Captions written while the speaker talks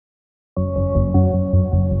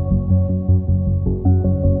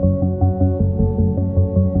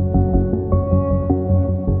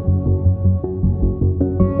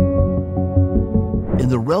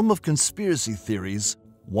realm of conspiracy theories,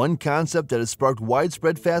 one concept that has sparked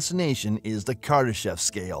widespread fascination is the Kardashev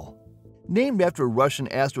Scale. Named after Russian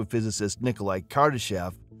astrophysicist Nikolai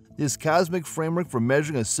Kardashev, this cosmic framework for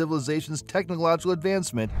measuring a civilization's technological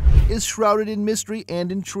advancement is shrouded in mystery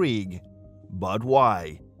and intrigue. But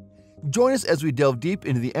why? Join us as we delve deep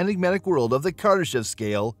into the enigmatic world of the Kardashev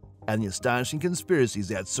Scale and the astonishing conspiracies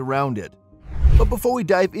that surround it. But before we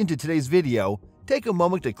dive into today's video, take a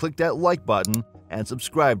moment to click that like button and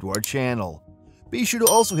subscribe to our channel. Be sure to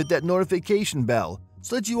also hit that notification bell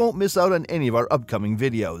so that you won't miss out on any of our upcoming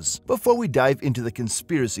videos. Before we dive into the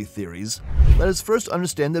conspiracy theories, let us first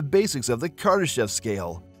understand the basics of the Kardashev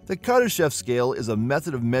Scale. The Kardashev Scale is a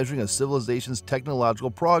method of measuring a civilization's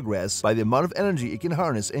technological progress by the amount of energy it can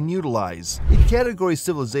harness and utilize. It categorizes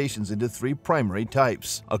civilizations into three primary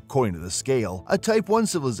types. According to the scale, a Type 1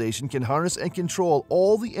 civilization can harness and control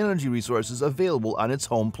all the energy resources available on its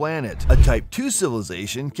home planet. A Type 2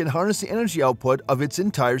 civilization can harness the energy output of its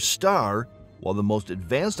entire star, while the most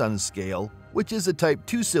advanced on the scale, which is a Type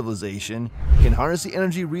 2 civilization, can harness the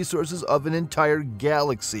energy resources of an entire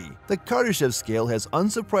galaxy. The Kardashev Scale has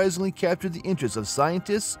unsurprisingly captured the interest of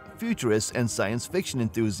scientists, futurists, and science fiction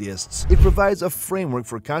enthusiasts. It provides a framework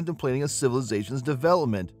for contemplating a civilization's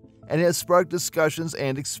development, and has sparked discussions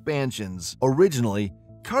and expansions. Originally,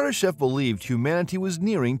 Kardashev believed humanity was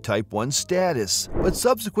nearing Type 1 status, but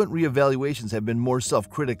subsequent reevaluations have been more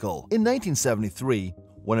self-critical. In 1973,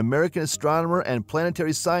 when American astronomer and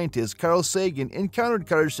planetary scientist Carl Sagan encountered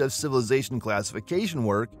Kardashev's civilization classification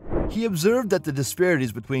work, he observed that the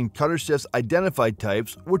disparities between Kardashev's identified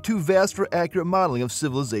types were too vast for accurate modeling of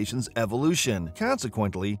civilization's evolution.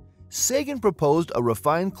 Consequently, Sagan proposed a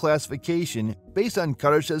refined classification based on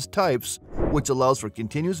Kardashev's types, which allows for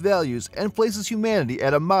continuous values and places humanity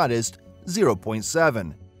at a modest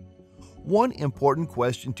 0.7. One important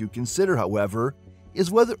question to consider, however, is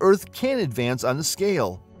whether Earth can advance on the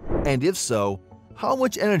scale, and if so, how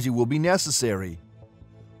much energy will be necessary.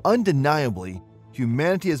 Undeniably,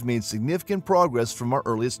 humanity has made significant progress from our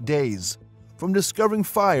earliest days, from discovering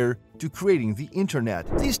fire to creating the internet.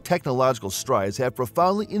 These technological strides have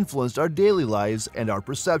profoundly influenced our daily lives and our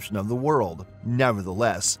perception of the world.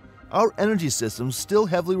 Nevertheless, our energy systems still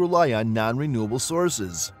heavily rely on non-renewable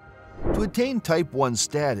sources. To attain Type 1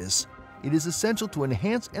 status, it is essential to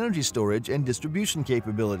enhance energy storage and distribution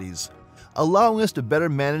capabilities, allowing us to better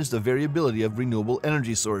manage the variability of renewable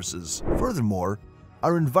energy sources. Furthermore,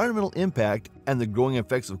 our environmental impact and the growing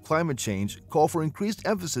effects of climate change call for increased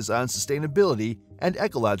emphasis on sustainability and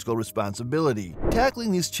ecological responsibility.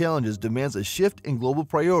 Tackling these challenges demands a shift in global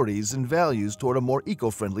priorities and values toward a more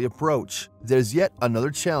eco-friendly approach. There's yet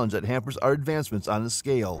another challenge that hampers our advancements on the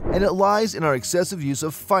scale, and it lies in our excessive use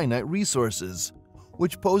of finite resources,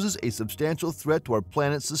 which poses a substantial threat to our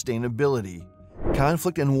planet's sustainability.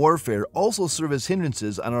 Conflict and warfare also serve as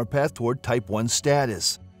hindrances on our path toward Type 1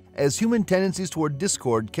 status, as human tendencies toward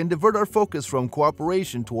discord can divert our focus from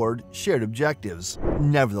cooperation toward shared objectives.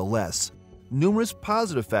 Nevertheless, numerous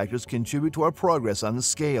positive factors contribute to our progress on the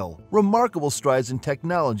scale. Remarkable strides in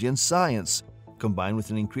technology and science, combined with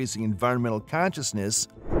an increasing environmental consciousness,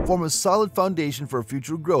 form a solid foundation for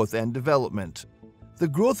future growth and development. The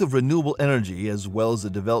growth of renewable energy, as well as the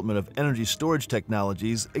development of energy storage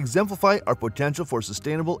technologies, exemplify our potential for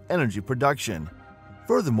sustainable energy production.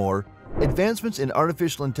 Furthermore, advancements in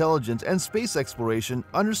artificial intelligence and space exploration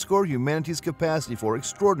underscore humanity's capacity for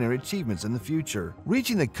extraordinary achievements in the future.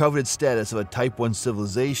 Reaching the coveted status of a Type 1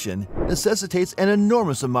 civilization necessitates an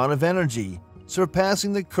enormous amount of energy,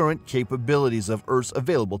 surpassing the current capabilities of Earth's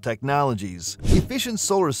available technologies. Efficient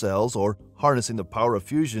solar cells, or harnessing the power of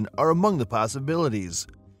fusion, are among the possibilities.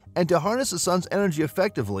 And to harness the sun's energy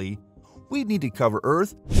effectively, we'd need to cover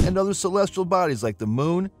Earth and other celestial bodies like the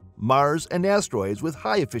Moon, Mars, and asteroids with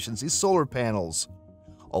high-efficiency solar panels.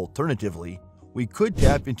 Alternatively, we could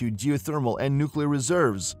tap into geothermal and nuclear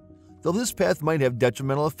reserves, though this path might have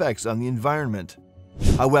detrimental effects on the environment.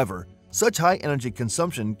 However, such high energy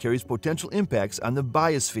consumption carries potential impacts on the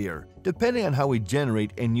biosphere. Depending on how we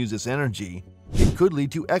generate and use this energy, it could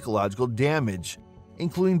lead to ecological damage,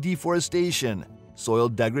 including deforestation, soil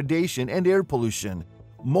degradation, and air pollution.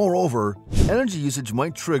 Moreover, energy usage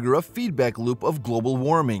might trigger a feedback loop of global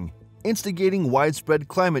warming, instigating widespread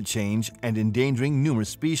climate change and endangering numerous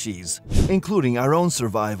species, including our own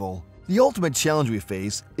survival. The ultimate challenge we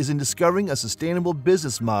face is in discovering a sustainable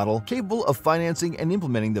business model capable of financing and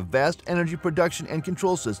implementing the vast energy production and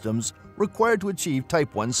control systems required to achieve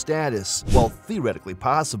Type 1 status. While theoretically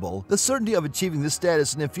possible, the certainty of achieving this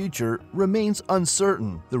status in the future remains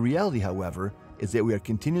uncertain. The reality, however, is that we are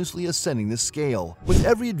continuously ascending the scale. With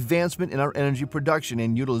every advancement in our energy production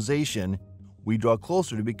and utilization, we draw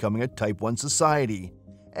closer to becoming a Type 1 society,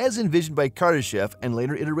 as envisioned by Kardashev and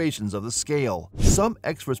later iterations of the scale. Some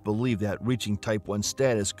experts believe that reaching Type 1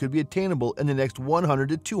 status could be attainable in the next 100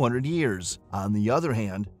 to 200 years. On the other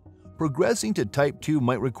hand, progressing to Type 2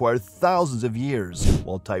 might require thousands of years,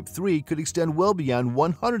 while Type 3 could extend well beyond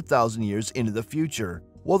 100,000 years into the future.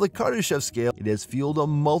 While the Kardashev scale, it has fueled a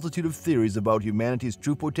multitude of theories about humanity's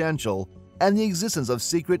true potential and the existence of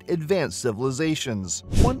secret advanced civilizations.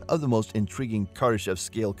 One of the most intriguing Kardashev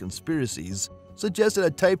scale conspiracies suggests that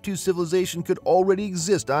a Type 2 civilization could already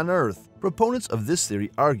exist on Earth. Proponents of this theory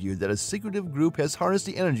argue that a secretive group has harnessed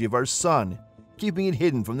the energy of our sun, keeping it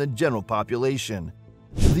hidden from the general population.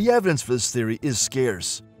 The evidence for this theory is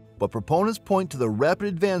scarce, but proponents point to the rapid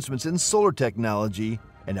advancements in solar technology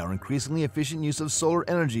and our increasingly efficient use of solar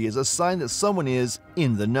energy as a sign that someone is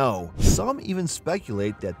in the know. Some even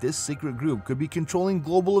speculate that this secret group could be controlling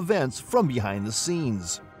global events from behind the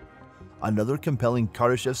scenes. Another compelling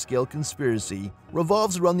Kardashev scale conspiracy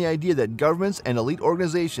revolves around the idea that governments and elite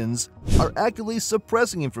organizations are actively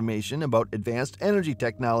suppressing information about advanced energy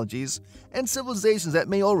technologies and civilizations that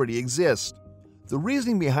may already exist. The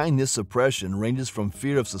reasoning behind this suppression ranges from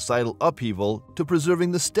fear of societal upheaval to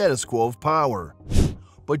preserving the status quo of power.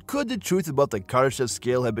 But could the truth about the Kardashev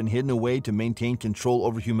scale have been hidden away to maintain control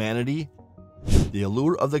over humanity? The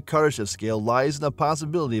allure of the Kardashev scale lies in the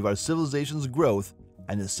possibility of our civilization's growth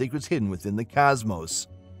and the secrets hidden within the cosmos.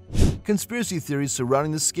 Conspiracy theories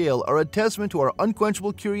surrounding the scale are a testament to our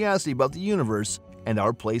unquenchable curiosity about the universe and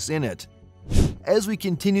our place in it. As we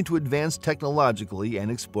continue to advance technologically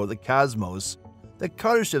and explore the cosmos, the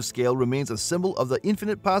Kardashev scale remains a symbol of the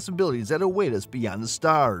infinite possibilities that await us beyond the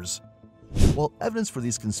stars. While evidence for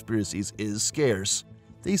these conspiracies is scarce,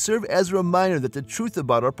 they serve as a reminder that the truth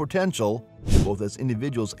about our potential, both as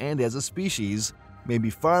individuals and as a species, may be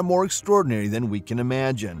far more extraordinary than we can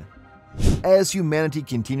imagine. As humanity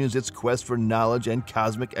continues its quest for knowledge and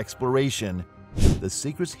cosmic exploration, the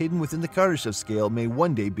secrets hidden within the Kardashev scale may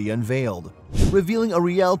one day be unveiled, revealing a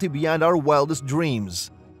reality beyond our wildest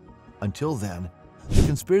dreams. Until then, the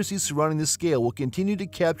conspiracies surrounding the scale will continue to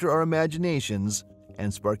capture our imaginations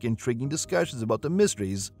and spark intriguing discussions about the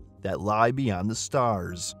mysteries that lie beyond the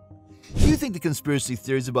stars. Do you think the conspiracy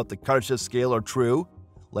theories about the Kardashev scale are true?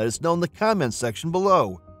 Let us know in the comments section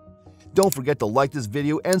below. Don't forget to like this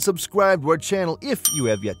video and subscribe to our channel if you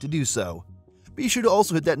have yet to do so. Be sure to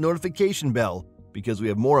also hit that notification bell because we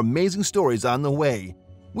have more amazing stories on the way.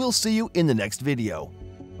 We'll see you in the next video.